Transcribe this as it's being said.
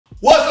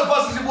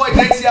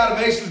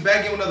Automations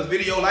back in with another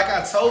video. Like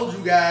I told you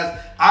guys,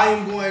 I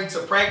am going to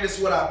practice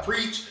what I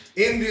preach.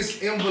 In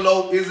this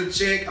envelope is a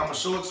check. I'm gonna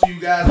show it to you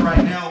guys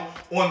right now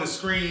on the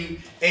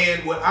screen.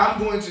 And what I'm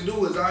going to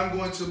do is I'm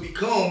going to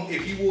become,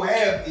 if he will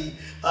have me,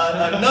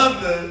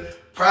 another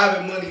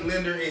private money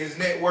lender in his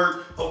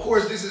network. Of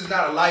course, this is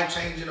not a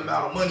life-changing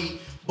amount of money,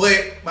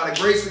 but by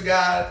the grace of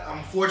God,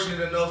 I'm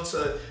fortunate enough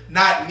to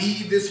not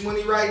need this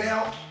money right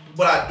now.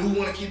 But I do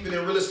want to keep it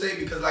in real estate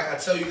because, like I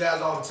tell you guys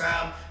all the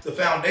time, the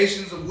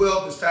foundations of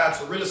wealth is tied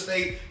to real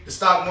estate, the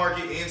stock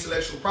market, and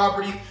intellectual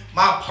property.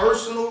 My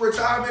personal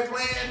retirement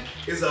plan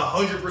is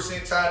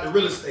 100% tied to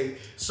real estate.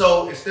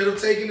 So instead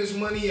of taking this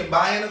money and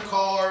buying a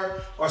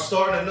car or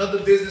starting another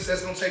business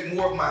that's going to take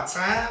more of my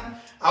time,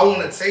 I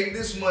want to take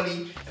this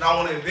money and I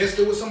want to invest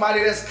it with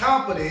somebody that's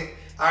competent.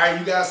 All right,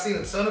 you guys seen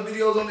a ton of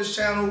videos on this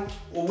channel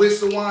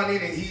with Sawan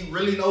in it. He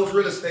really knows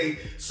real estate.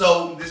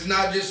 So this is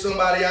not just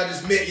somebody I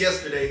just met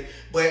yesterday,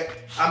 but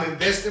I'm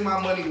investing my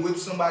money with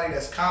somebody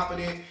that's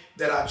competent,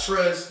 that I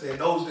trust, that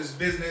knows this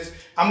business.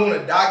 I'm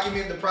gonna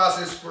document the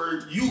process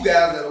for you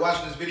guys that are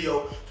watching this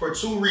video for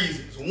two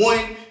reasons.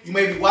 One, you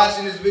may be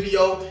watching this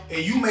video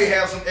and you may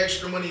have some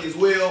extra money as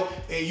well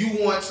and you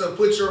want to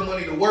put your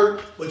money to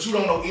work, but you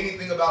don't know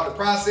anything about the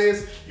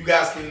process. You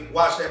guys can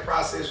watch that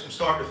process from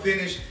start to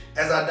finish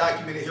as I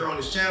documented here on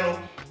this channel.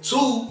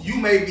 Two, you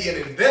may be an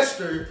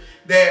investor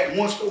that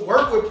wants to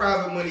work with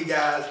private money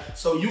guys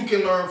so you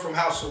can learn from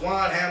how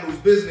Sawan handles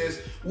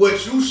business,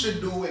 what you should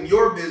do in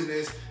your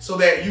business so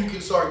that you can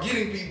start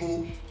getting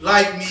people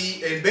like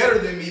me and better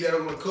than me that are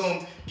gonna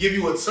come give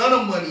you a ton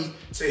of money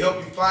to help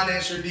you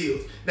finance your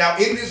deals. Now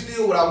in this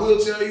deal, what I will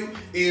tell you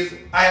is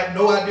I have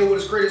no idea what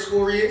his credit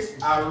score is.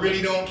 I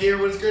really don't care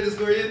what his credit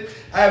score is.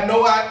 I have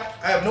no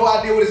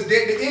idea what his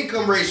debt to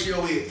income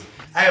ratio is.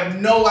 I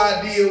have no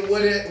idea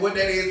what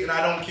that is, and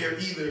I don't care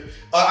either.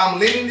 I'm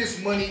lending this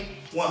money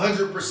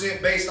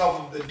 100% based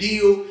off of the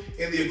deal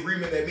and the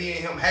agreement that me and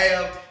him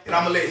have, and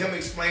I'm gonna let him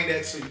explain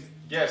that to you.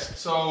 Yes.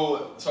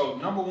 So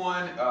number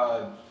one,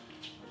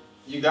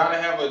 you gotta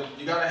have a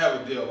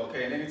deal,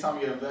 okay? And anytime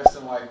you're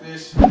investing like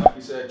this, like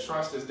you said,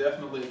 trust is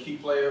definitely a key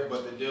player,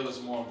 but the deal is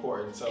more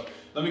important. So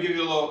let me give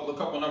you a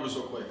couple numbers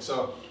real quick.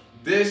 So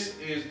this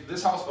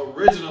house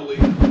originally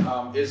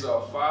is a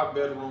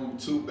 5-bedroom,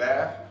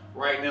 2-bath.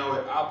 Right now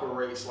it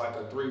operates like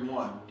a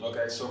 3-1.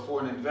 Okay, so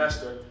for an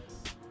investor,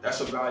 that's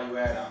a value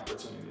add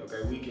opportunity.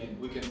 Okay,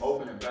 we can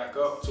open it back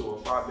up to a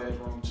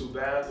 5-bedroom,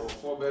 2-bath or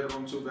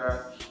 4-bedroom,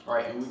 2-bath,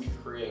 right? And we can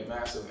create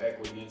massive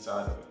equity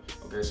inside of it.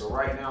 Okay, so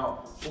right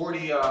now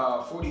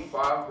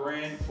 45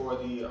 grand for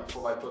the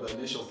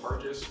initial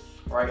purchase,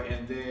 right?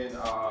 And then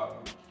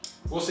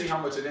we'll see how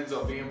much it ends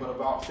up being, but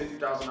about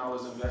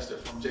 $50,000 invested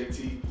from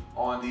JT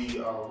on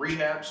the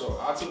rehab. So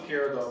I took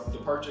care of the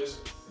purchase.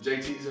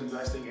 JT's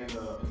investing in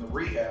the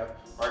rehab.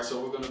 All right,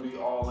 so we're gonna be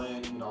all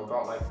in,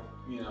 about like,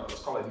 let's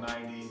call it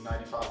 90,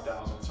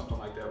 95,000, something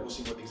like that. We'll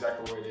see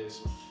exactly where it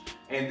is.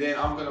 And then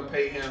I'm gonna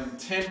pay him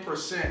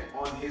 10%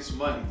 on his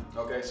money.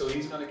 Okay, so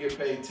he's gonna get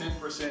paid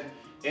 10%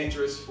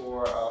 interest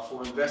for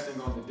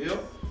investing on the deal.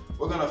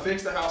 We're gonna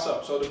fix the house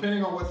up. So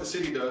depending on what the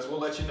city does, we'll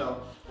let you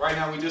know. Right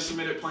now, we just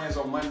submitted plans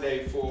on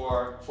Monday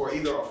for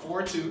either a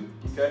 4-2,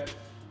 okay?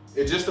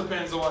 It just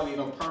depends on,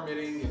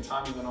 permitting and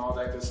timing and all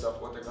that good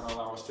stuff, what they're gonna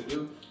allow us to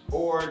do,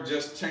 or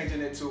just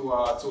changing it to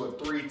a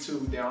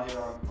 3-2 down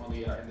here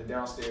in the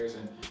downstairs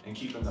and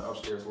keeping the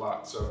upstairs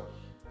locked. So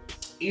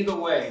either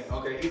way,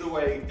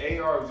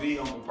 ARV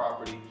on the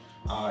property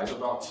is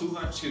about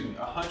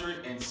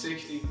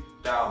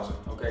 160,000.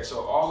 Okay,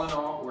 so all in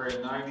all, we're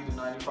at 90 to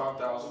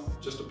 95,000.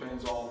 Just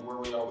depends on where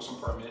we are with some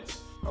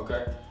permits.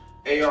 Okay,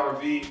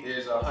 ARV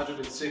is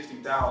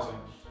 160,000.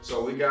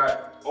 So we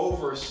got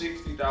over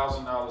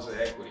 $60,000 of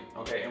equity.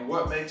 Okay, and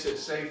what makes it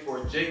safe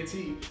for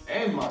JT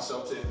and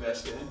myself to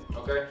invest in,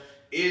 okay,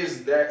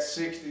 is that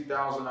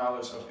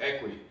 $60,000 of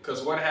equity.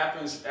 Because what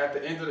happens at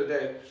the end of the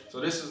day,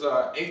 so this is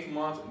a 8th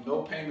month,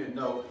 no payment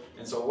note.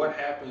 And so what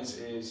happens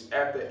is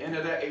at the end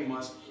of that 8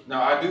 months,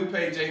 now I do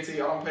pay JT, I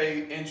don't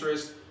pay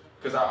interest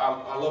because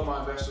I love my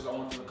investors, I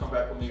want them to come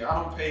back with me. I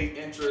don't pay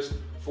interest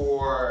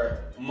for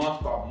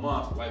month by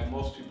month like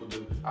most people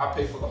do. I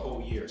pay for the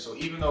whole year. So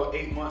even though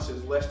 8 months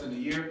is less than a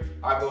year,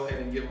 I go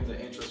ahead and give them the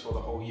interest for the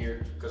whole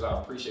year because I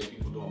appreciate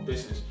people doing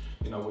business,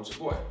 with your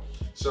boy.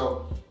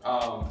 So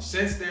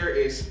since there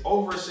is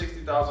over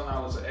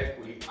 $60,000 of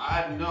equity,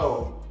 I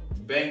know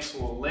banks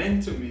will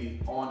lend to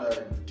me on a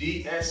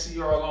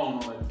DSCR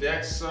loan, on a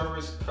debt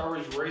service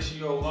coverage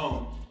ratio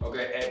loan,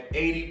 okay, at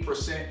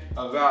 80%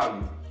 of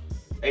value.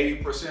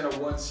 80% of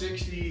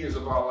 160 is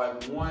about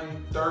like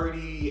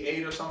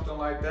 138 or something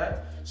like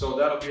that. So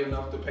that'll be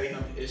enough to pay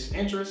him his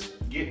interest,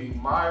 get me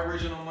my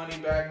original money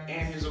back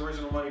and his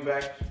original money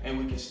back, and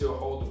we can still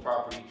hold the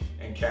property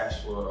and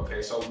cash flow it,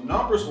 okay? So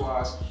numbers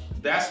wise,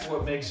 that's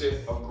what makes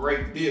it a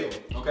great deal,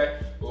 okay?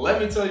 Let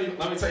me tell you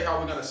how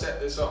we're gonna set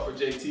this up for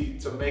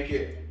JT to make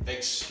it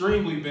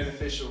extremely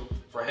beneficial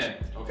for him,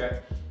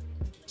 okay?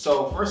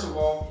 So first of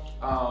all,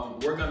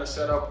 we're gonna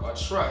set up a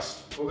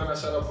trust. We're gonna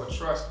set up a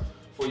trust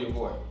for your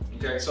boy,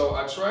 Okay, so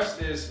a trust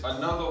is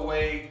another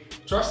way.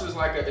 Trust is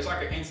like it's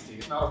like an entity.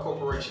 It's not a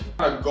corporation.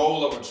 The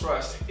goal of a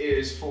trust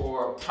is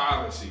for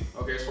privacy.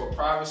 Okay, it's for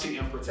privacy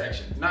and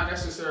protection. Not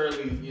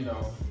necessarily, you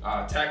know,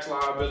 tax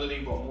liability,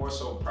 but more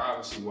so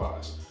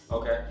privacy-wise.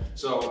 Okay,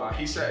 so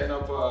he's setting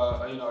up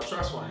you know, a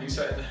trust fund. He's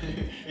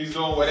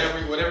doing what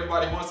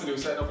everybody wants to do,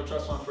 setting up a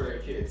trust fund for their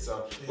kids.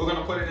 So we're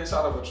gonna put it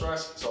inside of a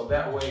trust, so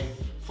that way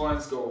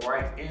funds go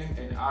right in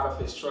and out of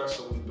his trust.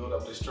 So we build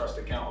up this trust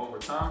account over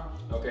time.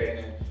 Okay,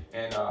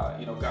 and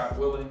you know, God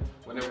willing,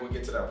 whenever we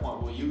get to that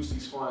point, we'll use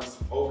these funds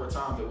over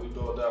time that we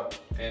build up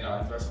and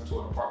invest into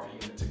an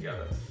apartment unit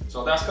together.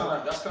 So that's kind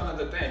of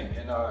the thing,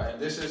 and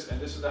this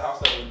is the house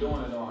that we're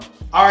doing it on.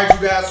 All right,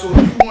 you guys. So if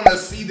you want to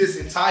see this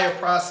entire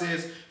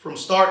process from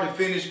start to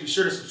finish, be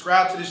sure to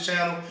subscribe to this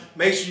channel.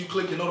 Make sure you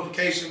click the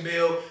notification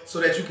bell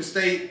so that you can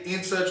stay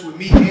in touch with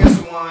me and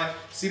Swan.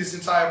 See this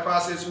entire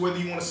process, whether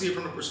you want to see it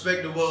from the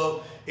perspective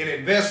of an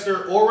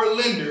investor or a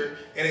lender.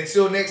 And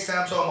until next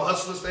time, talking about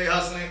hustlers, stay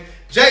hustling.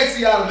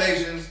 JT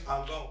Automations,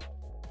 I'm gone.